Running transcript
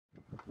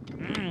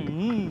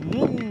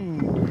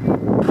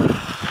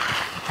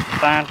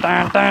Hi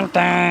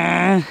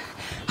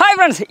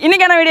friends,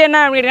 இன்னைக்கான video என்ன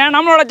அப்படினா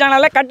நம்மளோட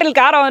சேனல்ல கட்டில்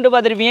காரை வந்து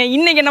பாத்துருப்பீங்க.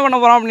 இன்னைக்கு என்ன பண்ண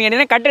போறோம்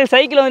அப்படினா கட்டில்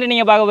சைக்கிள் வந்து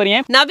நீங்க பார்க்க போறீங்க.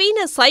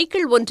 நவீன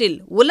சைக்கிள் ஒன்றில்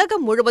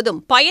உலகம் முழுவதும்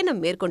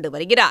பயணம் மேற்கொண்டு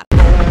வருகிறார்.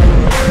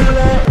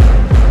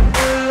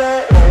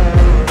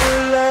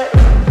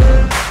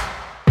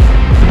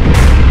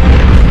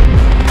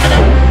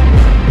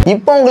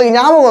 இப்போ உங்களுக்கு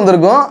ஞாபகம்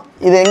வந்திருக்கும்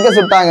இது எங்க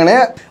சுட்டாங்கன்னு.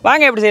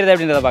 வாங்க எப்படி செய்யறது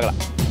அப்படின்றத பார்க்கலாம்.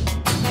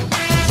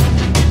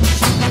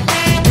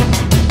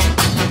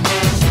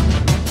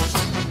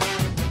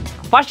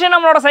 ஃபர்ஸ்ட்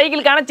நம்மளோட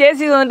சைக்கிளுக்கான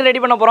சேசிஸ் வந்து ரெடி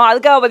பண்ண போறோம்.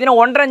 அதுக்காக பார்த்தீங்கன்னா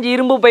 1.5 இன்ச்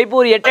இரும்பு பைப்பு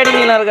ஒரு 8 அடி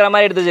நீளம் இருக்கிற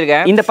மாதிரி எடுத்து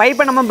வச்சிருக்கேன். இந்த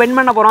பைப்பை நம்ம பெண்ட்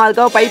பண்ண போறோம்.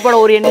 அதுக்காக பைப்போட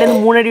ஒரு எண்ட்ல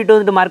இருந்து 3 அடி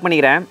வந்து மார்க்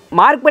பண்ணிக்கிறேன்.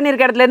 மார்க்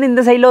பண்ணிருக்க இடத்துல இருந்து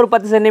இந்த சைடுல ஒரு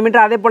 10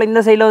 சென்டிமீட்டர், அதே போல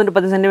இந்த சைடுல வந்து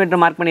 10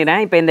 சென்டிமீட்டர் மார்க்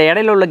பண்ணிடுறேன். இப்போ இந்த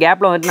இடையில உள்ள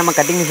கேப்ல வந்து நம்ம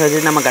கட்டிங்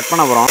வச்சு நம்ம கட்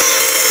பண்ண போறோம்.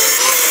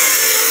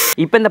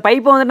 இப்போ இந்த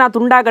பைப்பை வந்து நான்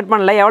துண்டா கட்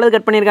பண்ணல, எவ்வளவு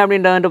கட் பண்ணிருக்கேன்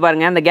அப்படின்றத வந்து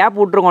பாருங்க. அந்த கேப்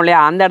விட்டுருக்கோம்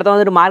இல்லையா, அந்த இடத்த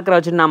வந்து மார்க்கரை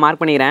வச்சு நான்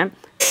மார்க் பண்ணிக்கிறேன்.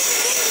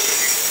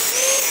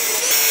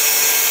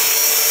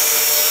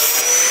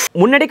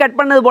 முன்னாடி கட்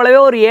பண்ணது போலவே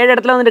ஒரு 7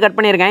 இடத்துல வந்து கட்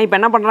பண்ணியிருக்கேன். இப்போ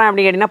என்ன பண்ணுறேன்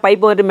அப்படின்னு கேட்டிங்கன்னா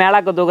பைப்பு வந்து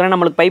மேலாக்க தூக்குறேன்.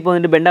 நம்மளுக்கு பைப்பு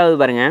வந்து பெண்ட் ஆகுது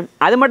பாருங்க.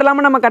 அது மட்டும்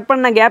இல்லாமல் நம்ம கட்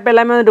பண்ண கேப்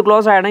எல்லாமே வந்து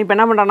க்ளோஸ் ஆகிடும். இப்போ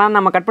என்ன பண்ணுறேன்னா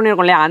நம்ம கட்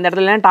பண்ணியிருக்கோம் இல்லையா, அந்த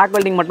இடத்துல டாக்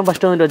வெல்டிங் மட்டும்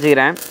ஃபஸ்ட்டு வந்து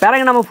வச்சுக்கிறேன்.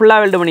 பிறகு நம்ம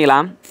ஃபுல்லாக வெல்டு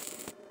பண்ணிக்கலாம்.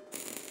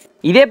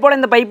 இதே போல்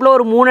இந்த பைப்பில்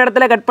ஒரு 3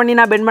 இடத்துல கட் பண்ணி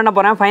நான் பெண்ட் பண்ண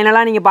போகிறேன்.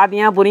 ஃபைனலாக நீங்கள்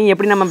பார்த்தீங்கன்னா புரியும்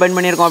எப்படி நம்ம பெண்ட்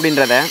பண்ணியிருக்கோம்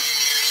அப்படின்றத.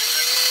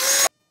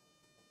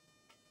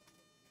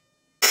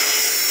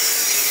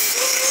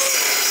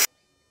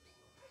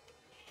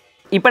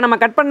 இப்போ நம்ம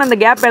கட் பண்ண அந்த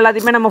கேப்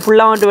எல்லாத்தையுமே நம்ம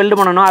ஃபுல்லாக வந்துட்டு வெல்டு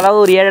பண்ணணும். அதாவது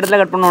ஒரு 7 இடத்துல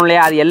கட் பண்ணணும்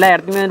இல்லையா, அது எல்லா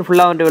இடத்துலையுமே வந்து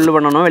ஃபுல்லாக வந்துட்டு வெல்டு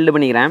பண்ணணும். வெல்டு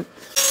பண்ணிக்கிறேன்.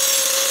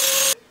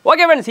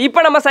 ஓகே ஃப்ரெண்ட்ஸ், இப்போ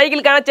நம்ம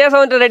சைக்கிளுக்கான சேஸை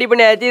வந்து ரெடி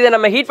பண்ணியாச்சு. இதை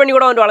நம்ம ஹீட் பண்ணி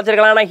கூட வந்து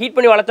வளச்சிருக்கலாம். ஆனால் ஹீட்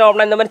பண்ணி வளச்சோம்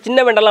அப்படின்னா இந்த மாதிரி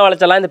சின்ன பெண்டெல்லாம்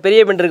வளச்சலாம். இந்த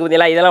பெரிய பெண்ட் இருக்குது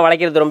பார்த்தீங்களா, இதெல்லாம்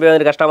வளைக்கிறது ரொம்ப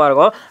வந்து கஷ்டமாக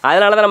இருக்கும்.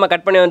 அதனால தான் நம்ம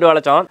கட் பண்ணி வந்து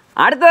வளச்சோம்.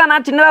 அடுத்ததாக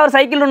நான் சின்னதாக ஒரு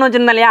சைக்கிள் ஒன்று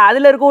வச்சிருந்தேன் இல்லையா,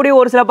 அதில் இருக்கக்கூடிய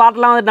ஒரு சில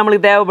பார்ட்லாம் வந்து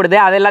நம்மளுக்கு தேவைப்படுது.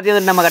 அது எல்லாத்தையும்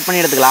வந்து நம்ம கட்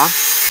பண்ணி எடுத்துக்கலாம்.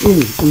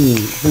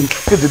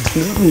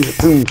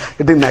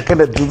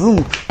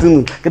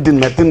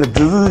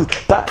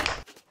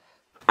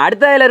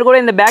 அடுத்த இதில்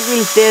இருக்கக்கூடிய இந்த பேக்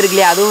வீல் ஸ்டே இருக்கு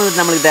இல்லையா, அதுவும்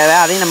நம்மளுக்கு தேவை.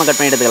 அதையும் நம்ம கட்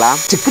பண்ணி எடுத்துக்கலாம்.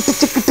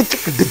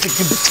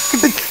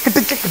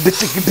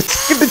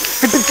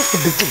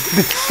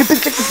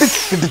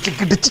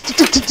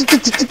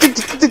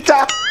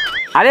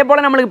 அதே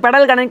போல் நம்மளுக்கு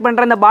பெடல் கனெக்ட்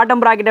பண்ணுற இந்த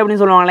பாட்டம் ப்ராக்கெட்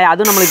அப்படின்னு சொல்லுவாங்களே,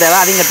 அதுவும் நம்மளுக்கு தேவை.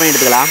 அதையும் கட் பண்ணி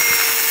எடுத்துக்கலாம்.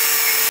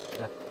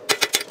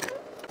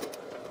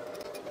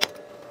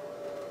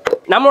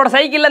 நம்மளோட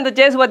சைக்கிளில் இந்த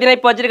சேஸ் பார்த்தீங்கன்னா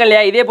இப்போ வச்சிருக்கேன்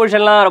இல்லையா, இதே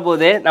பொசிஷன்லாம்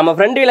வரப்போகுது. நம்ம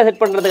ஃப்ரண்ட் வீலை செட்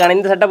பண்ணுறதுக்கான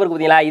இந்த செட்டப் இருக்கு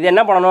பார்த்தீங்களா, இது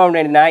என்ன பண்ணணும்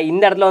அப்படின்னா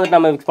இந்த இடத்துல வந்து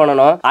நம்ம ஃபிக்ஸ்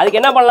பண்ணணும். அதுக்கு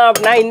என்ன பண்ணலாம்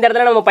அப்படின்னா இந்த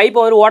இடத்துல நம்ம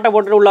பைப்பை வந்து ஓட்டை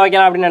போட்டு உள்ள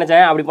வைக்கலாம் அப்படின்னு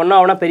நினச்சேன். அப்படி பண்ணோம்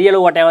அப்படின்னா பெரிய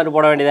அளவு ஓட்டையாக வந்து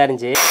போட வேண்டியதாக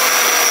இருந்துச்சு.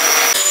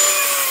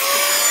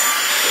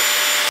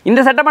 இந்த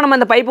செட்டப்பை நம்ம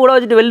இந்த பைப்பு கூட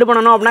வச்சுட்டு வெல்டு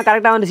பண்ணணும் அப்படின்னா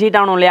கரெக்டாக வந்து சீட்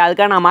ஆகணும் இல்லையா,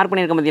 அதுக்காக நான் மார்க்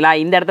பண்ணியிருக்கேன் பார்த்தீங்களா.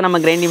 இந்த இடத்துல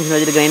நம்ம கிரைண்டிங் மிஷின்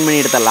வச்சுட்டு கிரைண்ட்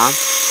பண்ணி எடுத்துடலாம்.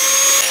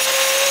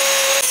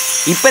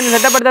 இப்போ இந்த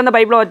செட்டப் எடுத்து அந்த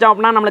பைப்பில் வச்சோம்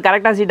அப்படின்னா நம்மளுக்கு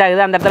கரெக்டாக சீட்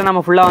ஆகுது. அந்த இடத்துல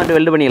நம்ம ஃபுல்லாக வந்து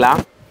வெல்டு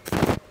பண்ணிக்கலாம்.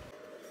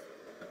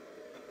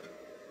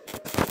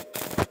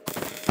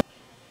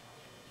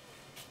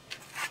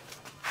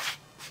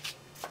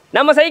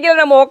 நம்ம சைக்கிளில்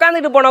நம்ம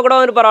உட்காந்துட்டு போனால் கூட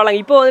வந்து பரவாயில்ல.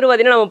 இப்போ வந்து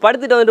பார்த்தீங்கன்னா நம்ம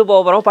படுத்துட்டு வந்து போக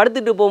போகிறோம்.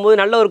 படுத்துட்டு போகும்போது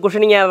நல்ல ஒரு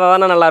குஷனிங்காக இருந்தால்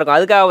தானே நல்லாயிருக்கும்.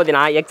 அதுக்காக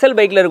பார்த்தீங்கன்னா எக்ஸல்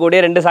பைக்கில் இருக்கக்கூடிய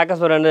 2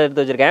 சாக்கஸ் வந்து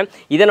எடுத்து வச்சிருக்கேன்.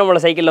 இதை நம்மளோட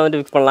சைக்கிளில் வந்து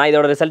ஃபிக்ஸ் பண்ணலாம்.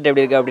 இதோட ரிசல்ட்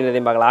எப்படி இருக்குது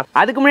அப்படின்றதையும் பார்க்கலாம்.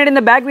 அதுக்கு முன்னாடி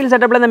இந்த பேக் வீல்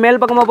செட்டப்பில் இந்த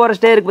மேல் பக்கமாக போகிற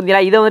ஸ்டே இருக்குது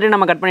பார்த்தீங்களா, இதை வந்துட்டு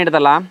நம்ம கட் பண்ணி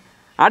எடுத்துடலாம்.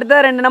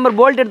 அடுத்த 2 நம்பர்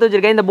போல்ட் எடுத்து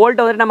வச்சிருக்கேன். இந்த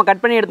போல்ட்டை வந்துட்டு நம்ம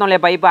கட் பண்ணி எடுத்தோம்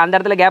இல்லையா பைப்பு, அந்த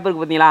இடத்துல கேப்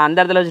இருக்குது பார்த்தீங்களா, அந்த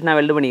இடத்துல வச்சு நான்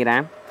வெல்டு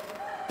பண்ணிக்கிறேன்.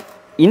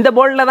 இந்த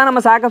போல்ட்டில் தான்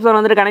நம்ம சாக்கப்ஸர்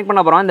வந்துட்டு கனெக்ட்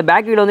பண்ண போகிறோம். இந்த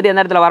பேக் வீல் வந்துட்டு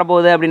எந்த இடத்துல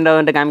வரப்போகுது அப்படின்றத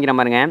வந்துட்டு காமிக்கிற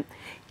பாருங்க.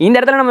 இந்த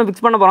இடத்துல நம்ம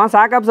ஃபிக்ஸ் பண்ண போகிறோம்.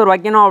 சாக்கப்ஸர்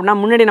வைக்கணும் அப்படின்னா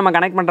முன்னாடி நம்ம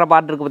கனெக்ட் பண்ணுற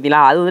பார்ட் இருக்குது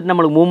பார்த்தீங்களா, அது வந்துட்டு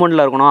நம்மளுக்கு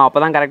மூவ்மெண்ட்டில் இருக்கணும். அப்போ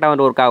தான் கரெக்டாக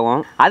வந்து ஒர்க்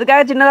ஆகும்.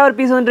 அதுக்காக சின்னதாக ஒரு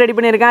பீஸ் வந்து ரெடி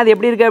பண்ணியிருக்கேன். அது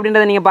எப்படி இருக்குது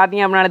அப்படின்றத நீங்கள்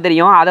பார்த்தீங்க அப்படின்னாலே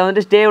தெரியும். அதை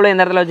வந்து ஸ்டேவில்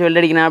எந்த இடத்துல வச்சு வெல்ட்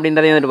அடிக்கணும்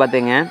அப்படின்றதையும் வந்துட்டு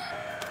பார்த்துங்க.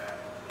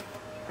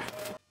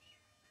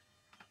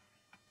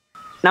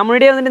 நான்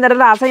முன்னாடியே வந்துட்டு இந்த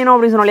இடத்துல அசையணும்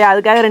அப்படின்னு சொன்னோம் இல்லையா,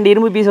 அதுக்காக 2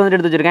 இரும்பு பீஸ் வந்துட்டு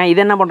எடுத்து வச்சிருக்கேன்.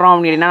 இது என்ன பண்ணுறோம்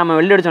அப்படின்னா நம்ம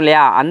வெல்டு அடிச்சோம்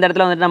இல்லையா, அந்த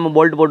இடத்துல வந்துட்டு நம்ம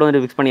போல்ட் போட்டு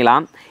வந்து ஃபிக்ஸ்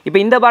பண்ணிக்கலாம். இப்போ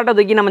இந்த பார்ட்டை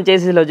தூக்கி நம்ம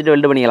சேசிஸில் வச்சுட்டு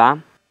வெல்டு பண்ணிக்கலாம்.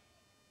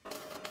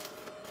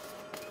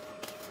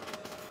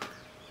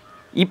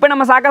 இப்போ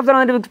நம்ம சாக்கப்ஸர்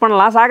வந்துட்டு ஃபிக்ஸ்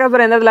பண்ணலாம்.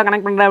 சாக்கப்ஸர் எந்த இடத்துல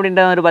கனெக்ட் பண்ணுறேன்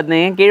அப்படின்றத வந்து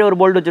பார்த்தீங்கன்னா கீழே ஒரு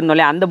போல்ட் வச்சிருந்தோம்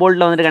இல்லையா, அந்த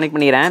போல்ட்டில் வந்துட்டு கனெக்ட்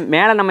பண்ணிக்கிறேன்.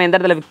 மேலே நம்ம எந்த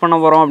இடத்துல ஃபிக்ஸ் பண்ண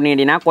போகிறோம்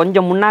அப்படின்னா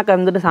கொஞ்சம் முன்னாக்க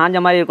வந்துட்டு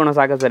சாஞ்ச மாதிரி இருக்கணும்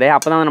சாக்கப்ஸர்.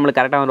 அப்போ தான்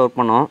நம்மளுக்கு கரெக்டாக வந்து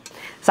ஒர்க் பண்ணும்.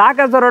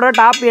 சாக்கப்ஸரோட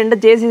டாப்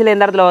எண்டு சேசிஸில்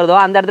எந்த இடத்துல வருதோ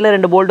அந்த இடத்துல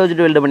 2 போல்ட்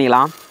வச்சுட்டு வெல்டு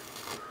பண்ணிக்கலாம்.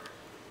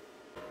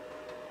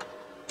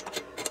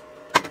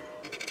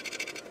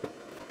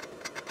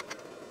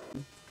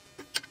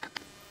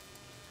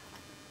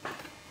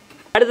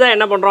 அடுத்ததான்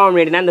என்ன பண்ணுறோம்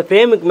அப்படின்னா இந்த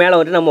ஃப்ரேமுக்கு மேலே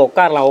வந்துட்டு நம்ம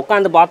உட்காரலாம்.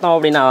 உட்காந்து பார்த்தோம்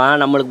அப்படின்னா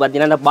நம்மளுக்கு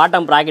பார்த்தீங்கன்னா இந்த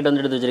பாட்டம் ப்ராக்கெட்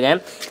வந்துட்டு எடுத்து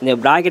வச்சுருக்கேன். இந்த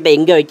ப்ராக்கெட்டை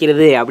எங்கே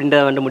வைக்கிறது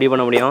அப்படின்றத வந்துட்டு முடிவு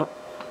பண்ண முடியும்.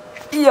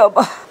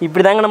 ஐயோப்பா,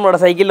 இப்படி தாங்க நம்மளோட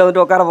சைக்கிளில்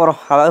வந்துட்டு உட்கார போகிறோம்.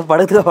 அதாவது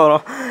படுத்துக்க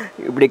போகிறோம்.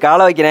 இப்படி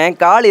காலை வைக்கிறேன்.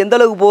 கால் எந்த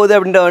அளவுக்கு போகுது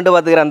அப்படின்ற வந்துட்டு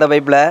பார்த்துக்கிறேன். அந்த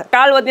பைப்பில்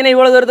கால் பார்த்தீங்கன்னா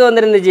இவ்வளோ தூரத்து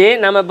வந்துருந்துச்சு.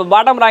 நம்ம இப்போ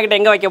பாட்டம் ப்ராக்கெட்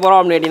எங்கே வைக்க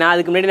போகிறோம் அப்படின்னா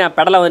அதுக்கு முன்னாடி நான்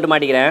பெடலை வந்துட்டு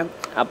மாட்டிக்கிறேன்.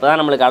 அப்போ தான்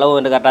நம்மளுக்கு அளவு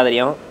வந்துட்டு கரெக்டாக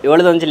தெரியும்.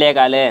 எவ்வளோ வந்துச்சு இல்லையா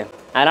கால்.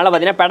 அதனால்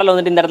பார்த்தீங்கன்னா பெடல்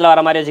வந்துட்டு இந்த இடத்துல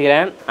வர மாதிரி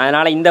வச்சுக்கிறேன்.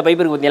 அதனால் இந்த பைப்பு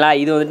இருக்குது பார்த்தீங்களா,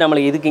 இது வந்துட்டு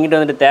நம்மளுக்கு இதுக்கு இங்கிட்ட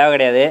வந்துட்டு தேவை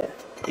கிடையாது.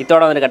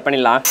 இதோட வந்துட்டு கட்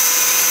பண்ணிடலாம்.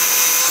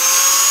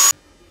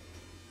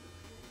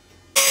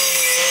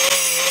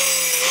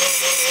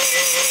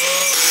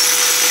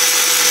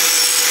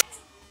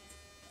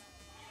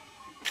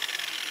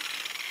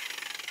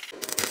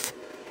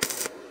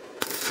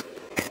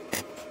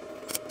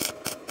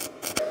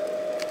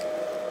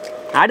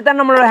 அடுத்த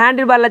நம்மளோட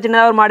ஹேண்டில் பாரில்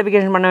சின்னதாக ஒரு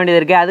மாடிஃபிகேஷன் பண்ண வேண்டியது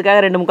இருக்குது. அதுக்காக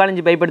 2 3/4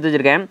 இன்ச் பைப் எடுத்து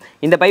வச்சிருக்கேன்.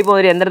 இந்த பைப்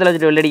வந்து எந்த இடத்துல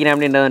வச்சுட்டு வெல்ட் அடிக்கிறேன்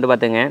அப்படின்றத வந்து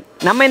பார்த்துங்க.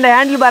 நம்ம இந்த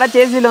ஹேண்டில் பாரை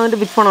சேசியில் வந்து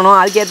ஃபிக்ஸ் பண்ணணும்.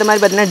 அதுக்கு ஏற்ற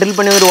மாதிரி பார்த்தீங்கன்னா ட்ரில்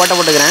பண்ணி ஒரு ஓட்ட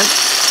போட்டுக்கிறேன்.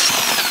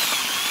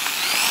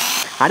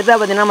 அடுத்தா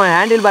பார்த்தீங்கன்னா நம்ம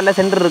ஹேண்டில் பாரில்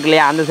சென்டர் இருக்கு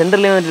இல்லையா, அந்த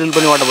சென்டர்லேயும் வந்து ட்ரில்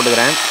பண்ணி ஓட்ட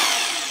போட்டுக்கிறேன்.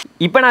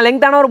 இப்போ நான்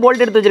லெங்தான ஒரு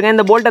போல்ட் எடுத்து வச்சிருக்கேன்.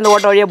 இந்த போல்ட் அந்த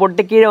ஓட்ட வழியாக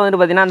போட்டு கீழே வந்து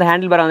பார்த்தீங்கன்னா அந்த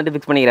ஹேண்டில் பாரை வந்துட்டு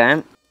ஃபிக்ஸ் பண்ணிக்கிறேன்.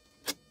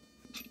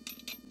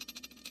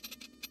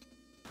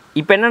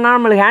 இப்போ என்னன்னா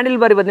நம்மளுக்கு ஹேண்டில்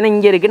பார் பார்த்தீங்கன்னா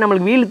இங்கே இருக்குது.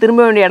 நம்மளுக்கு வீல்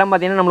திரும்ப வேண்டிய இடம்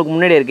பார்த்தீங்கன்னா நம்மளுக்கு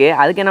முன்னாடி இருக்குது.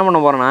 அதுக்கு என்ன பண்ண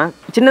போகிறோன்னா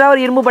சின்னதாக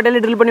ஒரு இரும்பு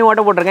பட்டையில் ட்ரில் பண்ணி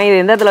ஓட்ட போட்டிருக்கேன்.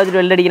 இது எந்த இடத்துல வச்சுட்டு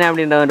வெல்ட் அடிக்கிறேன்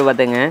அப்படின்றத வந்து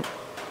பார்த்துங்க.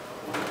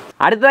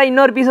 அடுத்ததாக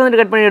இன்னொரு பீஸ்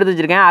வந்து கட் பண்ணி எடுத்து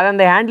வச்சிருக்கேன். அதை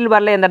அந்த ஹேண்டில்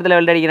பாரில் எந்த இடத்துல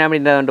வெல்ட் அடிக்கிறேன்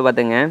அப்படின்றத வந்து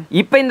பார்த்துங்க.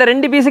 இப்போ இந்த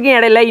 2 பீஸுக்கும்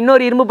இடையில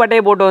இன்னொரு இரும்பு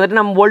பட்டையை போட்டு வந்துட்டு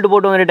நம்ம போல்ட்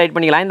போட்டு வந்து டைட்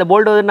பண்ணிக்கலாம். இந்த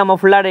போல்ட் வந்து நம்ம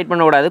ஃபுல்லாக டைட்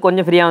பண்ணக்கூடாது,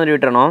 கொஞ்சம் ஃப்ரீயாக வந்து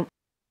விட்டுறணும்.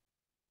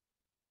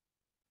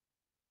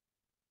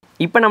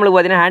 இப்போ நம்மளுக்கு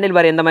பார்த்தீங்கன்னா ஹேண்டில்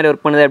பார் எந்த மாதிரி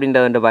ஒர்க் பண்ணுது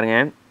அப்படின்றத வந்து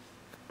பாருங்கள்.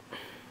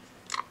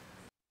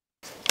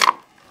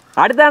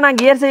 அடுத்தா நான்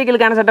கியர்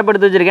சைக்கிளுக்கான செட்டப்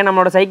எடுத்து வச்சிருக்கேன்.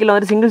 நம்மளோட சைக்கிளில்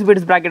வந்து சிங்கிள்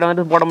ஸ்பீட் ஸ்ப்ராக்கெட்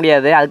வந்து போட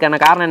முடியாது. அதுக்கான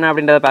காரணம் என்ன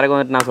அப்படின்றத பிறகு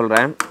வந்துட்டு நான்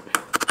சொல்கிறேன்.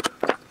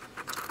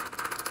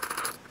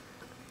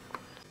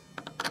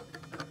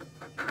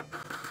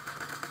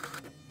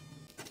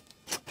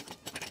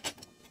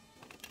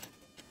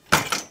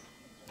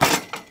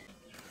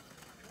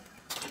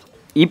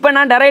 இப்போ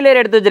நான்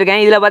டெரைலர் எடுத்து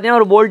வச்சிருக்கேன். இதில் பார்த்தீங்கன்னா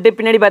ஒரு போல்ட்டு,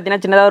 பின்னாடி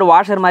பார்த்தீங்கன்னா சின்னதாக ஒரு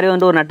வாஷர் மாதிரி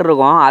வந்து ஒரு நட்டு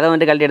இருக்கும். அதை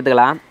வந்து கழட்டி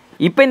எடுத்துக்கலாம்.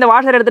 இப்போ இந்த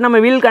வாஷர் எடுத்து நம்ம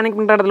வீல் கனெக்ட்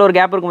பண்ணுற இடத்துல ஒரு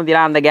கேப் இருக்கும்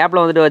பார்த்தீங்களா, அந்த கேப்பில்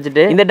வந்துட்டு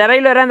வச்சுட்டு இந்த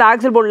டெரைலரை அந்த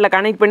ஆக்சில் போல்ட்டில்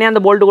கனெக்ட் பண்ணி அந்த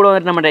போல்ட்டு கூட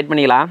வந்துட்டு நம்ம டைட்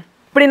பண்ணிக்கலாம்.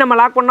 இப்படி நம்ம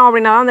லாக் பண்ணோம்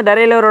அப்படின்னா அந்த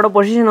டெரைலரோட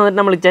பொசிஷன்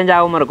வந்துட்டு நம்மளுக்கு சேஞ்ச்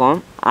ஆகாமல் இருக்கும்.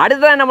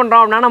 அடுத்ததான் என்ன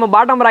பண்ணுறோம் அப்படின்னா நம்ம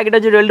பாட்டம் ப்ராக்கெட்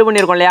வச்சு வெல்ட்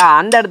பண்ணியிருக்கோம் இல்லையா,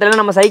 அந்த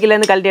இடத்துல நம்ம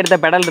சைக்கிள்லேருந்து கழட்டி எடுத்த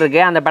பெடல்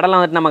இருக்குது. அந்த பெடலை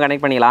வந்துட்டு நம்ம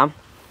கனெக்ட் பண்ணிக்கலாம்.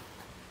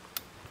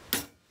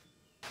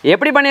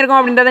 எப்படி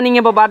பண்ணியிருக்கோம் அப்படின்றத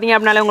நீங்கள் இப்போ பார்த்தீங்க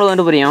அப்படின்னாலே உங்களுக்கு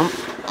வந்து புரியும்.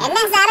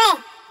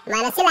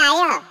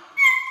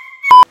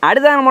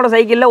 அடுத்த நம்மளோட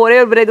சைக்கிளில் ஒரே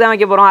ஒரு பிரேக் தான்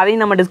வைக்க போகிறோம்.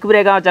 அதையும் நம்ம டிஸ்க்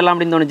பிரேக்காக வச்சிடலாம்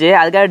அப்படின்னு தோணுச்சு.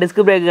 அதுக்காக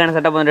டிஸ்க் பிரேக்குக்கான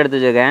செட்டப் வந்து எடுத்து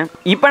வச்சிருக்கேன்.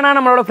 இப்போ நான்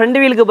நம்மளோட ஃப்ரண்ட்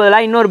வீலுக்கு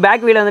பதிலாக இன்னொரு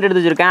பேக் வீலை வந்து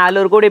எடுத்து வச்சிருக்கேன். அதில்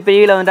ஒரு கூடிய பெரிய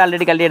வீலை வந்து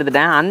ஆல்ரெடி கழட்டி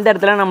எடுத்துட்டேன். அந்த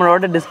இடத்துல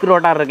நம்மளோட டிஸ்க்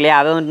ரோட்டார் இருக்கு இல்லையா,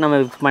 அதை வந்து நம்ம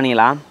ஃபிக்ஸ்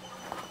பண்ணிக்கலாம்.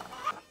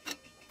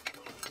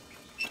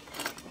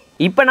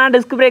 இப்போ நான்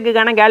டிஸ்க்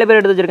பிரேக்குக்கான கேலிபர்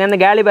எடுத்து வச்சிருக்கேன்.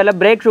 இந்த கேலிபரில்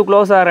பிரேக் ஷூ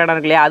க்ளோஸ் ஆகிற இடம்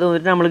இருக்கு இல்லையா, அது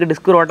வந்துட்டு நம்மளுக்கு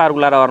டிஸ்க்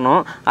ரோட்டாருக்குள்ளார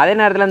வரணும். அதே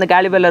நேரத்தில் அந்த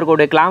கேலிபரில்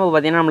இருக்கக்கூடிய கிளாம்பு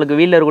பார்த்தீங்கன்னா நம்மளுக்கு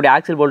வீலில் இருக்கக்கூடிய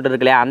ஆக்சில் போல்ட்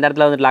இருக்கு இல்லையா, அந்த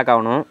இடத்துல வந்துட்டு லாக்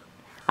ஆகணும்.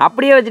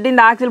 அப்படியே வச்சுட்டு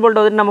இந்த ஆக்சில் போல்ட்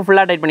வந்துட்டு நம்ம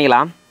ஃபுல்லாக டைட்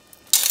பண்ணிக்கலாம்.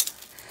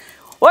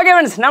 ஓகே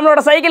ஃப்ரெண்ட்ஸ், நம்மளோட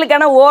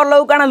சைக்கிளுக்கான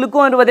ஓரளவுக்கான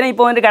லுக்கும் வந்து பார்த்தீங்கன்னா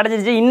இப்போ வந்து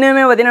கிடச்சிருச்சு.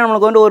 இன்னுமே பார்த்தீங்கன்னா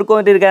நம்மளுக்கு வந்து ஒர்க்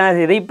வந்து இருக்காது.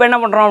 இது இப்போ என்ன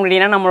பண்ணுறோம்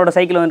அப்படின்னா நம்மளோட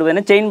சைக்கிள் வந்து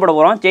பார்த்தீங்கன்னா செயின் போட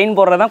போகிறோம். செயின்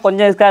போடுறது தான்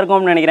கொஞ்சம் ரிஸ்க்காக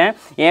இருக்கும்னு நினைக்கிறேன்.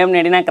 ஏன்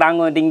அப்படின்னா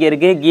கிராங்க் வந்து இங்கே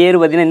இருக்குது, கியர்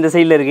பார்த்தீங்கன்னா இந்த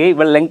சைடில் இருக்குது.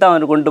 இப்போ லெங்க்தாக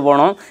வந்து கொண்டு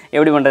போகணும்.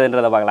 எப்படி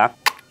பண்ணுறதுன்றதை பார்க்கலாம்.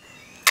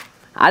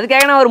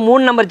 அதுக்காக நான் ஒரு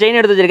 3 நம்பர் செயின்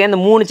எடுத்து வச்சிருக்கேன்.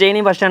 இந்த 3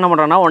 செயினையும் ஃபஸ்ட்டு என்ன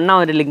பண்ணுறோன்னா ஒன்றா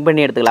வந்து லிங்க்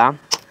பண்ணி எடுத்துக்கலாம்.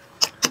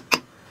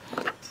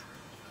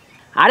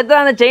 அடுத்தது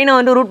அந்த செயினை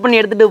வந்து ரூட் பண்ணி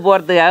எடுத்துகிட்டு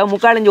போகிறதுக்காக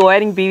 3/4 இன்ச்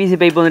ஒயரிங் பிவிசி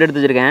பைப் வந்து எடுத்து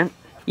வச்சிருக்கேன்.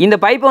 இந்த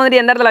பைப்பை வந்துட்டு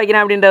எந்த இடத்துல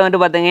வைக்கிறேன் அப்படின்றத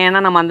வந்துட்டு பார்த்துங்க. ஏன்னா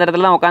நம்ம அந்த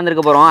இடத்துல தான்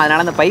உட்காந்துருக்க போகிறோம்.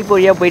 அதனால் அந்த பைப்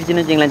வழியாக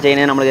போயிடுச்சுன்னு வச்சிங்களேன்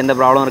செயின், நம்மளுக்கு எந்த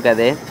ப்ராப்ளம்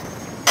இருக்காது.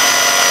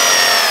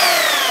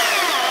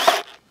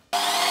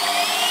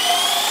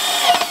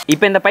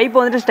 இப்போ இந்த பைப்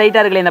வந்துட்டு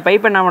ஸ்ட்ரைட்டாக இருக்குல்ல, இந்த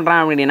பைப் என்ன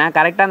பண்ணுறேன் அப்படின்னா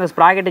கரெக்டாக அந்த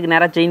ஸ்ப்ராக்கெட்டுக்கு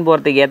நேராக செயின்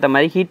போகிறதுக்கு ஏற்ற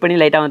மாதிரி ஹீட் பண்ணி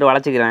லைட்டாக வந்துட்டு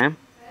வளைச்சிக்கிறேன்.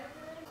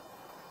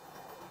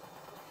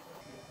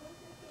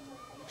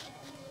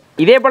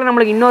 இதே போல்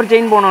நம்மளுக்கு இன்னொரு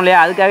செயின் போகணும் இல்லையா,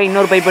 அதுக்காக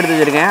இன்னொரு பைப் எடுத்து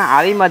வச்சிருக்கேன்.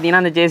 அதையும்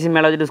பார்த்தீங்கன்னா அந்த சேசி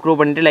மேலே வச்சுட்டு ஸ்க்ரூ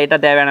பண்ணிட்டு லைட்டாக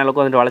தேவையான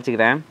அளவுக்கு வந்துட்டு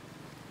வளைச்சிக்கிறேன்.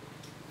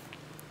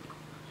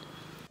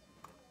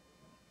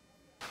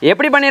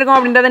 எப்படி பண்ணியிருக்கோம்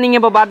அப்படின்றத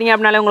நீங்கள் இப்போ பார்த்தீங்க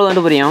அப்படின்னாலே உங்களுக்கு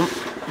வந்து புரியும்.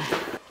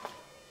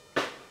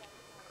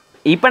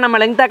 இப்போ நம்ம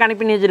லெங்க்தாக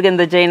கனெக்ட் பண்ணி வச்சுருக்க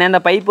இந்த செயினை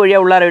இந்த பைப்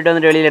வழியாக உள்ளார விட்டு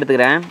வந்துட்டு வெளியில்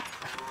எடுத்துக்கிறேன்.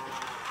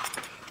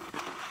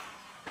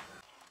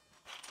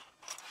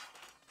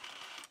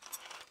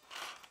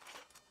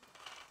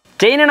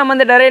 செயினை நம்ம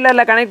வந்து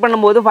டெரைலரில் கனெக்ட்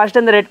பண்ணும்போது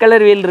ஃபஸ்ட்டு இந்த ரெட்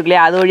கலர் வீல் இருக்கு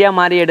இல்லையா, அது வழியாக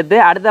மாறி எடுத்து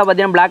அடுத்தா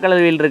பார்த்தீங்கன்னா பிளாக்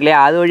கலர் வீல் இருக்கு இல்லையா,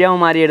 அது வழியாக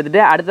மாறி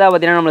எடுத்துட்டு அடுத்தா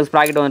பார்த்தீங்கன்னா நம்மளுக்கு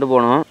ஸ்ப்ராக்கெட் வந்துட்டு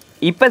போகணும்.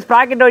 இப்போ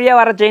ஸ்ப்ராக்கெட் வழியாக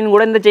வர செயின்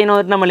கூட இந்த செயினை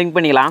வந்துட்டு நம்ம லிங்க்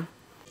பண்ணிக்கலாம்.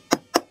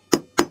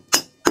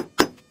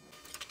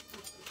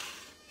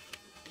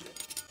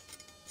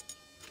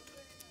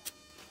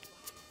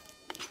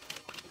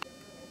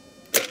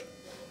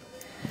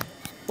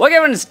 ஓகே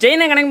ஃப்ரெண்ட்ஸ்,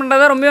 செயினை கனெக்ட்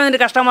பண்ணுறது ரொம்ப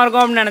வந்துட்டு கஷ்டமாக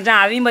இருக்கும் அப்படின்னு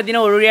நினச்சேன். அதையும்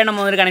பார்த்தீங்கன்னா ஒரு வழியாக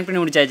நம்ம வந்துட்டு கனெக்ட்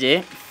பண்ணி முடிச்சாச்சு.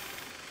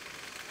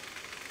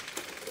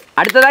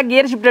 அடுத்ததாக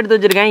கியர் ஷிஃப்ட் எடுத்து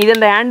வச்சிருக்கேன். இது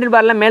இந்த ஹேண்டில்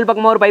பாரில் மேல்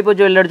பக்கமாக ஒரு பைப்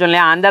வச்சு வெளில அடிச்சோம்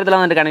இல்லையா, அந்த இடத்துல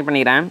வந்துட்டு கனெக்ட்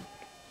பண்ணிக்கிறேன்.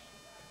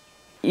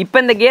 இப்போ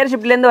இந்த கியர்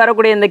ஷிஃப்ட்லேருந்து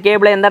வரக்கூடிய இந்த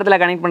கேபிளை எந்த இடத்துல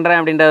கனெக்ட் பண்ணுறேன்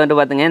அப்படின்றத வந்துட்டு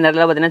பார்த்துங்க. இந்த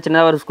இடத்துல பார்த்தீங்கன்னா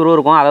சின்னதாக ஒரு ஸ்க்ரூ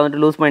இருக்கும், அதை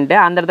வந்துட்டு லூஸ் பண்ணிட்டு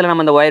அந்த இடத்துல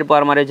நம்ம இந்த ஒயர்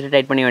போகிற மாதிரி வச்சுட்டு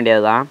டைட் பண்ணி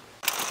வேண்டியது தான்.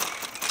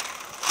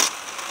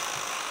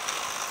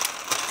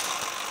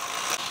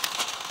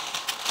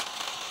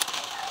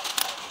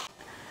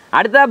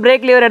 அடுத்தா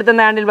பிரேக் லிவர் எடுத்து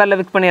அந்த ஹேண்டில் பாரில்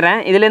ஃபிக்ஸ் பண்ணிடுறேன்.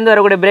 இதுலேருந்து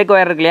வரக்கூடிய பிரேக்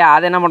ஒயர் இருக்கு இல்லையா,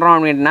 அதை என்ன பண்ணுறோம்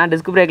அப்படின்னா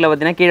டிஸ்க் பிரேக்கில்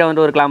பார்த்தீங்கன்னா கீழே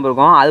வந்து ஒரு கிளாம்பு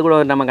இருக்கும், அது கூட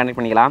நம்ம கனெக்ட்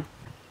பண்ணிக்கலாம்.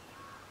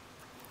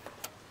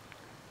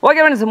 ஓகே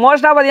ஃப்ரெண்ட்ஸ்,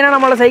 மோஸ்ட்டாக பார்த்தீங்கன்னா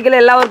நம்மளோட சைக்கிள்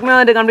எல்லா ஒர்க்குமே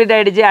வந்துட்டு கம்ப்ளீட்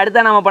ஆகிடுச்சு.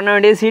 அடுத்தா நம்ம பண்ண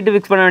வேண்டியது சீட்டு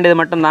ஃபிக்ஸ் பண்ண வேண்டியது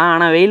மட்டும் தான்.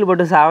 ஆனால் வெயில்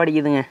போட்டு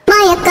சாவடிக்குதுங்க.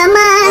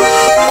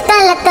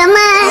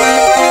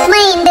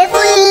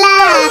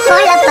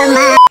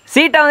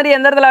 சீட்டை வந்துட்டு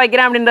எந்த இடத்துல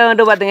வைக்கிறேன் அப்படின்றத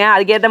வந்துட்டு பார்த்துங்க.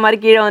 அதுக்கேற்ற மாதிரி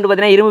கீழே வந்து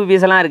பார்த்தீங்கன்னா இரும்பு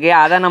பீஸெல்லாம் இருக்குது.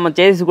 அதை நம்ம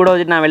சேஸ் கூட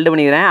வச்சுட்டு நான் வெல்ட்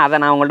பண்ணிக்கிறேன். அதை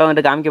நான் உங்கள்கிட்ட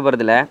வந்துட்டு காமிக்க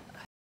போகிறதில்ல.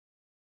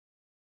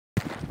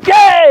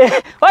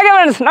 ஓகே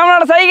ஃப்ரெண்ட்ஸ்,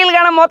 நம்மளோட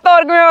சைக்கிளுக்கான மொத்த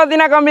ஒர்க்குமே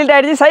பார்த்தீங்கன்னா கம்ப்ளீட்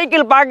ஆகிடுச்சு.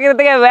 சைக்கிள்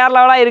பார்க்குறதுக்கு வேறு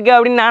லெவலாக இருக்குது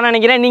அப்படின்னு நான்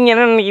நினைக்கிறேன். நீங்கள்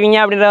என்ன நினைக்கிறீங்க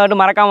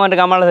அப்படின்றத மறக்காமல்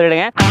கமெண்ட்ல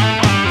சொல்லிடுங்க.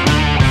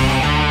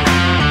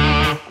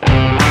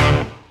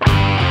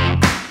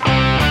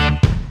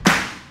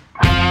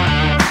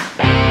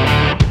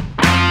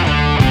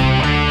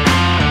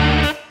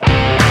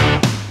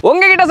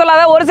 உங்ககிட்ட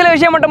சொல்லாத ஒரு சில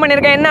விஷயம் மட்டும்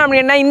பண்ணியிருக்கேன். என்ன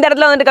அப்படின்னா, இந்த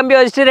இடத்துல வந்துட்டு கம்பி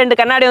வச்சுட்டு 2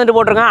 கண்ணாடி வந்துட்டு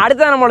போட்டிருக்கேன்.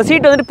 அடுத்து நம்மளோட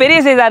சீட் வந்துட்டு பெரிய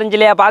சைஸாக இருந்துச்சு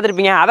இல்லையா,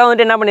 பார்த்துருப்பீங்க. அதை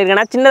வந்துட்டு என்ன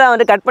பண்ணியிருக்கேன்னா, சின்னதாக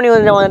வந்து கட் பண்ணி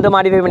வந்து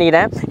மாடிஃபை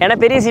பண்ணிக்கிறேன். ஏன்னா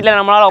பெரிய சீட்டில்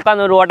நம்மளால்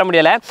உட்காந்து ஒரு ஓட்ட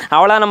முடியலை.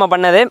 அவ்வளோதான் நம்ம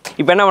பண்ணது.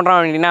 இப்போ என்ன பண்ணுறோம்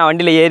அப்படின்னா,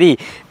 வண்டியில் ஏறி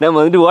நம்ம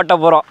வந்துட்டு ஓட்ட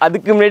போகிறோம்.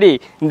 அதுக்கு முன்னாடி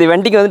இந்த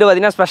வண்டிக்கு வந்துட்டு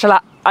பார்த்தீங்கன்னா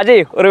ஸ்பெஷலாக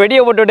அஜய் ஒரு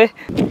வெடியை போட்டுவிட்டு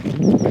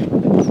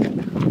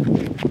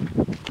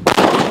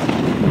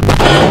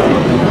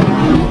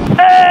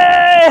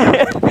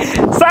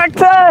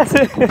சக்ஸஸ்.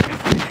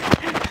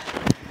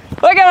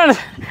 ஓகே மேடம்,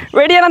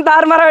 வெடியெல்லாம்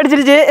தாறுமாறாக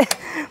வெடிச்சிருச்சு.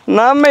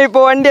 நம்ம இப்போ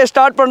வண்டியை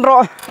ஸ்டார்ட்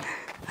பண்ணுறோம்.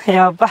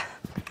 ஏப்பா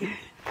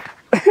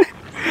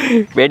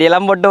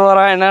வெடியெல்லாம் போட்டு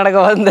போகிறோம். என்ன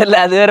நடக்க வந்ததில்ல,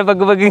 அது வேறு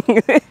பக்கு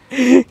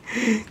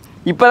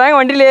இப்போ தாங்க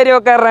வண்டியில் ஏறி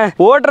உட்காடுறேன்.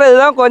 ஓட்டுறது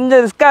தான்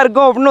கொஞ்சம் ரிஸ்க்காக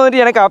இருக்கும் அப்படின்னு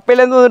வந்துட்டு எனக்கு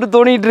அப்போலேருந்து வந்துட்டு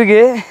தோணிகிட்டு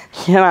இருக்கு.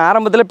 ஏன்னா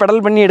ஆரம்பத்தில்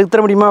பெடல் பண்ணி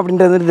எடுத்துட முடியுமா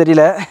அப்படின்றது வந்துட்டு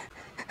தெரியல.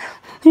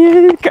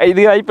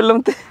 கைது வாய்ப்பில்லை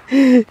வந்து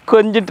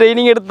கொஞ்சம்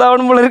ட்ரைனிங்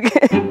எடுத்தாகணும் போல இருக்கு.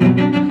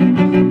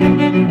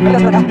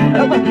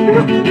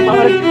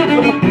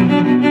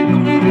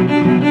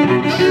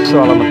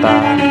 சோழமத்தா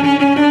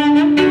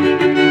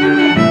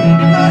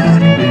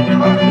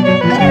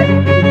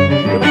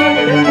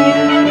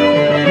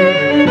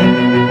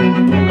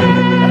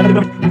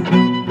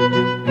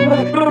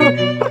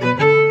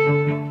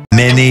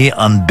Many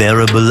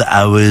unbearable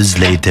hours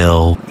later.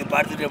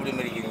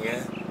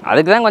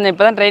 அதுக்கு தான் கொஞ்சம்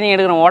இப்போ தான் ட்ரைனிங்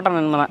எடுக்கிறோம். ஓட்டம்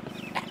நன்மை தான்.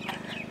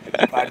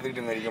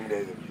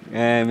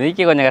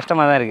 மிதிக்க கொஞ்சம்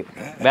கஷ்டமாக தான் இருக்குது.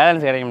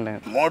 பேலன்ஸ் கிடைக்க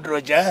மாட்டேங்க. மோட்ரு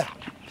வச்சா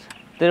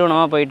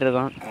திருவண்ணமாக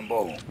போயிட்டுருக்கோம்.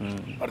 போகும்,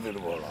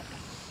 படுத்துக்கிட்டு போகலாம்.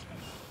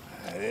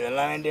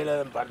 இதெல்லாம் வேண்டியல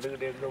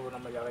படுத்துக்கிட்டு இருக்க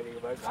நம்ம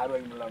கார்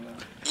வாங்கி இல்லாமல்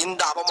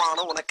இந்த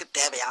அவமானம் உனக்கு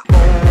தேவையா?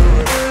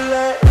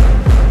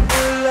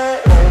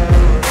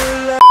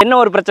 என்ன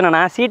ஒரு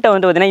பிரச்சனைனா, சீட்டை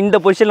வந்துட்டு பார்த்தீங்கன்னா இந்த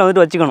பொசிஷனில்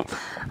வந்துட்டு வச்சுக்கணும்.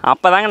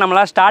 அப்போ தாங்க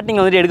நம்மளால் ஸ்டார்டிங்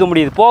வந்துட்டு எடுக்க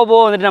முடியுது.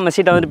 போக வந்துட்டு நம்ம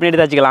சீட்டை வந்துட்டு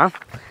பின்னாடி வச்சுக்கலாம்.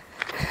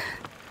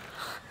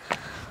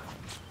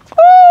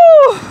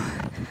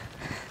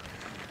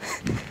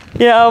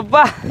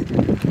 ஏப்பா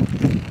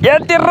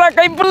ஏற்றிடுறா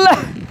கைப்புள்ள,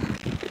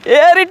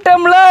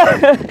 ஏறிட்டோம்ல.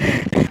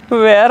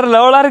 வேறு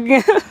லெவலாக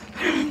இருக்குங்க.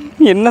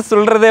 என்ன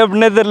சொல்கிறது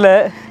அப்படின்னு தெரில.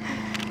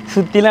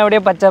 சுற்றிலாம்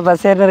அப்படியே பச்சை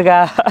பசேர்னு இருக்கா.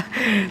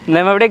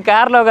 நம்ம அப்படியே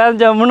காரில்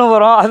உட்காந்து ஜம்முன்னு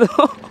போகிறோம்.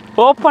 அதுவும்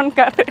ஓப்பன்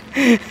கார்.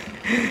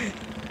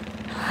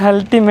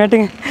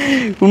 அல்டிமேட்டுங்க.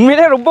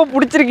 உண்மையிலே ரொம்ப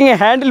பிடிச்சிருக்குங்க.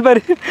 ஹேண்டில்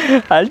பாரு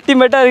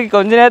அல்டிமேட்டாக இருக்குது.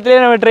 கொஞ்ச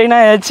நேரத்துலேயே நம்ம ட்ரெயின்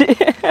ஆயாச்சு.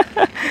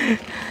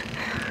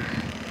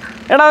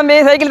 ஏடா தம்பி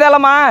சைக்கிள்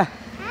தேலாமா?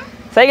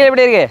 சைக்கிள்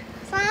எப்படி இருக்கு?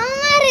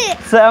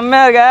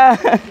 செம்மையாக இருக்கா?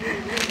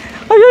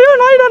 ஐயோ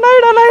நாயிடா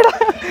நாயிடா நாயிடா.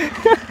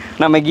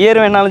 நம்ம கியர்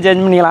வேணாலும்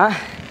சேஞ்ச் பண்ணிக்கலாம்.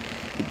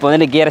 இப்போ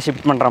வந்துட்டு கியரை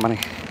ஷிஃப்ட் பண்ணுறோம்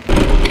பாருங்க.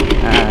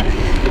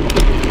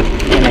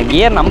 எனக்கு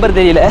கியர் நம்பர்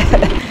தெரியல.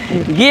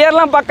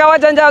 கியர்லாம் பக்காவாக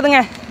சேஞ்ச்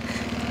ஆகுதுங்க.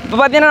 இப்போ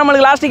பார்த்தீங்கன்னா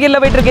நம்மளுக்கு லாஸ்ட்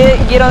கியரில் போயிட்டுருக்கு.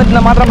 கியர் வந்துட்டு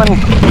இந்த மாற்றம் பாருங்க.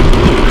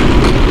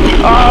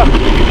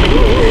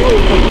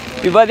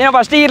 இப்போ பார்த்தீங்கன்னா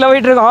ஃபஸ்ட் கியரில்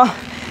போயிட்டுருக்கோம்.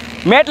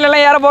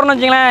 மேட்லெலாம் ஏற போகிறோன்னு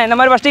வச்சுங்களேன். இந்த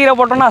மாதிரி ஃபஸ்ட் கியரை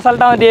போட்டோம்னா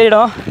அசால்ட்டாக வந்துட்டு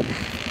ஏறிடும்.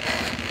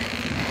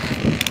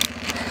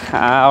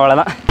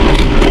 அவ்வளோதான்.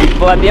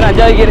 இப்போ பார்த்தீங்கன்னா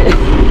 5வது கியர்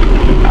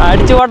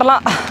அடித்து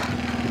ஓட்டலாம்.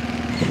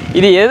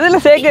 இது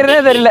எதில் சேர்க்கறதே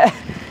தெரியல.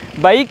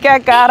 பைக்கா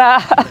காரா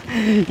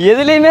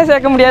எதுலேயுமே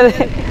சேர்க்க முடியாது.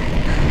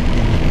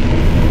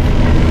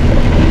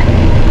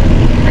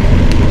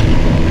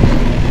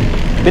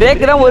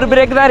 பிரேக்கு தான், ஒரு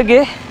பிரேக்கு தான்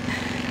இருக்குது.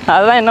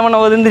 அதுதான் என்ன பண்ண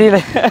போகுதுன்னு தெரியல.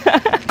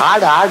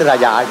 ஆடு ஆடு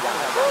ராஜா ஆடு.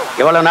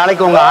 எவ்வளவு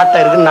நாளைக்கு உங்க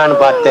ஆட்டம் இருக்குன்னு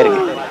நான் பார்த்தே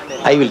இருக்கேன்.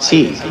 I will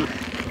see.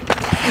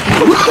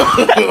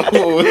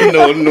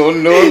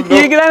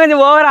 இதுக்குதான்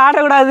கொஞ்சம் ஓவர்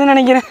ஆடக்கூடாதுன்னு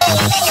நினைக்கிறேன்.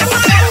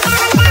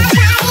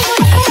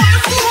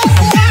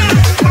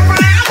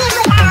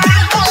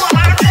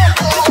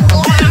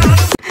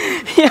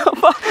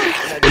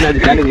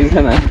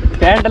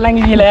 பேண்டெல்லாம்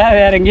கிஞ்சில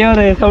வேற எங்கேயோ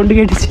ஒரு சவுண்டு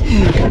கேட்டுச்சு.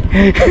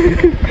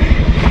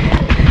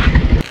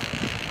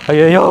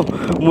 ஐயோ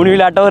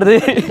முனிவில் ஆட்டம் வருது.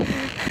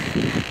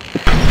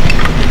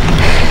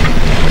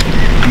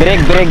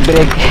 Break break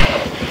break.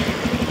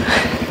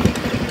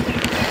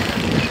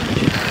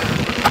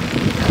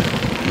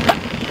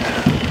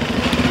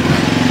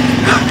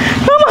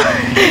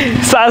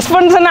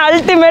 சஸ்பென்ஷன்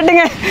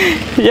அல்டிமேட்டுங்க.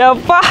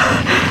 எப்பா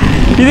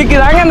இதுக்கு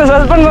தாங்க அந்த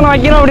சஸ்பென்ஷன்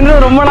வைக்கணும்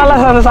அப்படின்றது ரொம்ப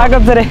நாளாக அந்த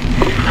சாக்கப் சரி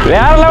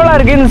வேறு லெவலாக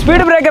இருக்குது. இந்த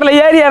ஸ்பீடு பிரேக்கரில்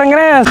ஏறி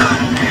இறங்குறேன்.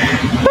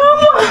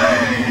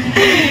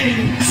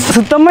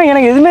 சுத்தமாக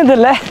எனக்கு எதுவுமே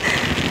தெரியல.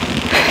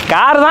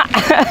 கார் தான்.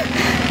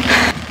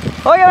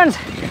 ஓகே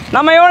ஃப்ரெண்ட்ஸ்,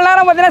 நம்ம எவ்வளோ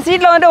நேரம் பார்த்தீங்கன்னா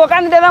சீட்டில் வந்துட்டு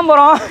உட்காந்துட்டே தான்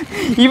போகிறோம்.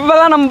 இப்போ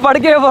தான் நம்ம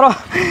படுக்கவே போகிறோம்.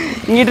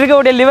 இங்கிட்டு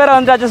இருக்கக்கூடிய லிவரை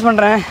வந்து அட்ஜஸ்ட்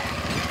பண்ணுறேன்.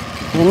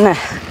 என்ன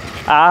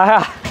ஆஹா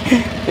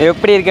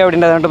எப்படி இருக்கு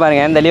அப்படின்றத மட்டும்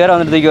பாருங்கள். இந்த லிவரை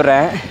வந்துட்டு தூக்கி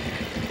விட்றேன்.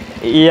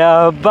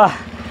 யப்பா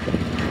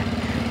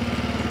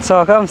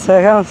சுகம்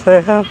சுகம்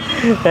சுகம்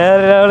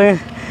வேறு.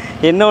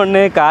 என்ன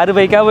ஒன்று காரு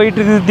பைக்காக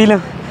போயிட்டுருக்கு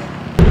சுற்றிலும்.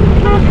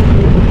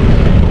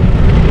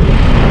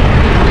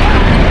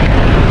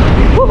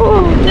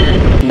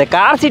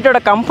 கார் சீட்டோட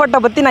கம்ஃபர்ட்டை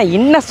பற்றி நான்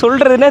என்ன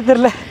சொல்கிறதுனே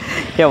தெரில,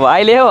 என்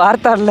வாயிலே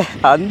வார்த்தை இல்லை,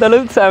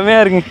 அந்தளவுக்கு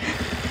செம்மையாக இருக்குங்க.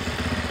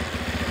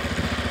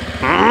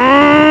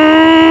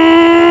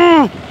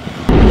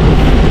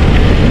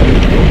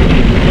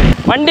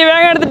 வண்டி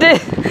வேகம் எடுத்துட்டு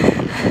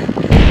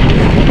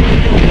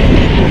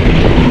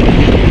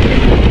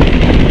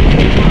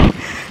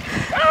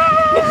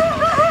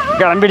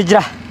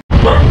கிளம்பிடுச்சா.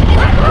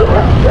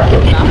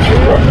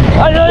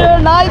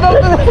 நாய்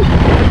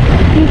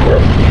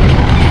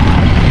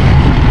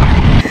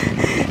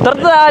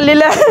துரத்துதா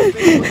இல்ல,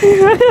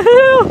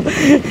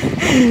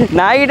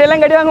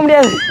 நாய்கிட்டெல்லாம் கடி வாங்க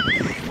முடியாது.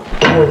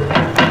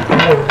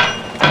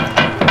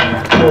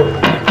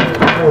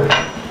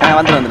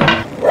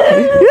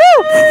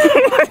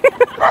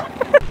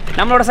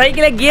 நம்மளோட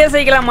சைக்கிளை கியர்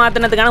சைக்கிளாக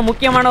மாற்றினதுக்கான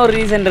முக்கியமான ஒரு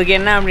ரீசன் இருக்குது.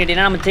 என்ன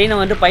அப்படின்னா, நம்ம செயினை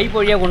வந்து பைப்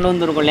வழியாக கொண்டு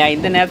வந்துருக்கோம் இல்லையா.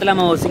 இந்த நேரத்தில்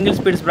நம்ம ஒரு சிங்கிள்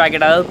ஸ்பீட்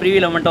ஸ்ப்ராக்கெட், அதாவது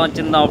ப்ரீவியில் மட்டும்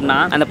வச்சிருந்தோம் அப்படின்னா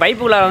அந்த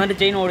பைப்புக்குள்ள வந்துட்டு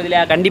செயின் ஓடுது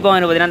இல்லையா, கண்டிப்பாக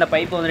வந்து பார்த்தீங்கன்னா அந்த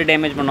பைப்பை வந்துட்டு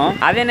டேமேஜ் பண்ணும்.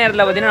 அதே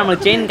நேரத்தில் பார்த்தீங்கன்னா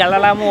நம்மளுக்கு செயின்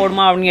கலலாமல்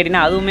ஓடுமா அப்படின்னு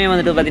கேட்டிங்கன்னா அதுவுமே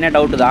வந்துட்டு பார்த்தீங்கன்னா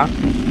டவுட்டு தான்.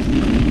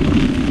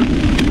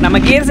 நம்ம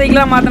கியர்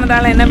சைக்கிளாக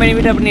மாற்றினதால என்ன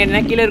பெனிஃபிட் அப்படின்னு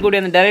கேட்டிங்கன்னா, கீழே இருக்கக்கூடிய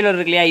அந்த டெரைலர்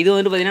இருக்கு இல்லையா, இது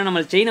வந்து பார்த்தீங்கன்னா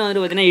நம்ம செயினை வந்து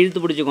பார்த்தீங்கன்னா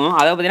இழுத்து பிடிச்சிக்கும்.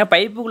 அதாவது பார்த்தீங்கன்னா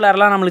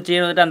பைப்புக்குள்ளாரெலாம் நம்மளுக்கு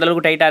செயின் வந்துட்டு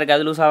அந்தளவுக்கு டைட்டாக இருக்குது,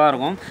 அது லூஸாக தான்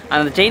இருக்கும்.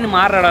 அந்த செயின்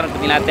மாறுற இடம் இருக்கு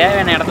பார்த்தீங்களா,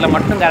 தேவையான இடத்துல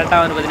மட்டும் கரெக்டாக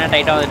வந்து பார்த்தீங்கன்னா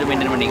டைட்டாக வந்துட்டு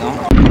மெயின்டைன் பண்ணிக்கும்.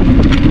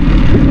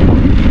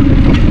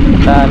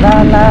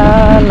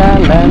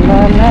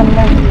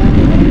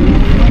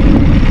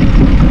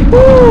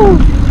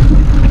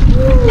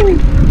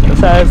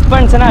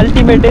 Suspension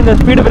ultimate. இந்த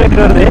ஸ்பீடு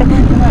பிரேக்கர் வருது.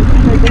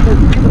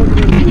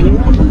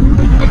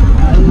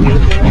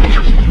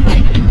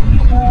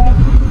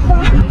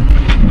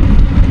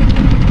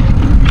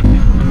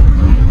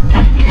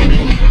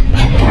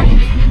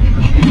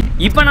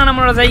 இப்போ நான்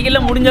நம்மளோட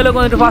சைக்கிளில் முடிஞ்ச அளவுக்கு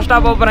வந்துட்டு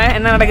ஃபாஸ்ட்டாக போகிறேன்.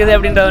 என்ன நடக்குது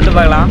அப்படின்றத வந்துட்டு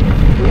பார்க்கலாம்.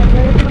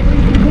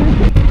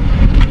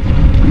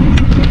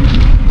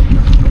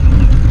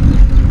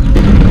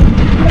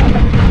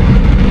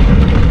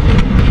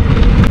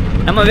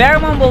 நம்ம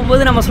வேகமாக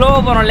போகும்போது நம்ம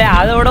ஸ்லோவாக போகிறோம் இல்லையா,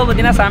 அதோட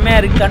பார்த்தீங்கன்னா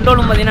செம்மையாக இருக்குது.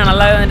 கண்ட்ரோலும் பார்த்தீங்கன்னா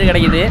நல்லாவே வந்துட்டு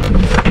கிடைக்குது.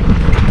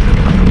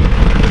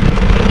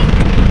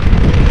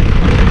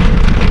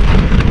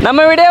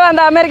 நம்ம வீடியோவை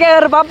அந்த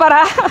அமெரிக்கார்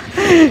பார்ப்பாரா,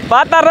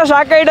 பார்த்தாரா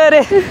ஷாக்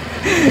ஆகிடுவார்.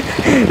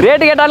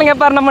 ரேட்டு கேட்டாலும்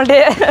கேட்பார் நம்மள்டே,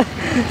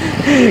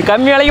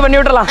 கம்மி விலைக்கு பண்ணி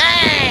விட்டுறலாம்.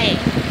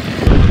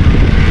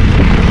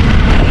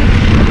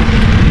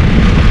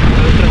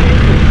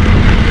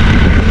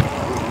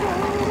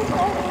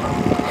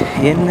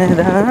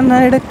 என்னதான்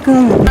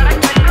நடக்கும்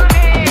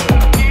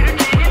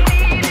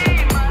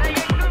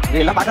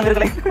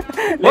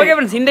ஓகே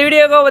ஃப்ரெண்ட்ஸ், இந்த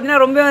வீடியோக்கு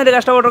பார்த்தீங்கன்னா ரொம்ப வந்து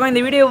கஷ்டப்பட்டுருக்கோம்.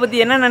 இந்த வீடியோ பற்றி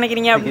என்ன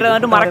நினைக்கிறீங்க அப்படின்றத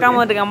வந்துட்டு மறக்காம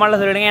வந்து கமெண்ட்ல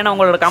சொல்லிடுங்க. ஏன்னா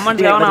உங்களோட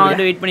கமெண்ட்ஸ்க்காக நான்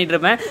வந்து வெயிட் பண்ணிட்டு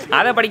இருப்பேன்.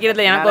 அதை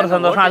படிக்கிறதுல எனக்கு ஒரு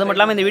சந்தோஷம். அது மட்டும்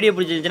இல்லாமல் இந்த வீடியோ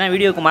பிடிச்சிருந்துச்சுன்னா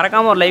வீடியோக்கு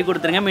மறக்காம ஒரு லைக்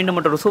கொடுத்துருங்க. மீண்டும்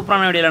மட்டும் ஒரு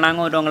சூப்பரான வீடியோவில்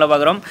நாங்கள் வந்து உங்களை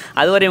பார்க்குறோம்.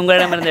 அதுவரை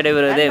உங்களிடமிருந்து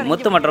விடைபெறுவது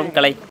முத்து மற்றும் கலை.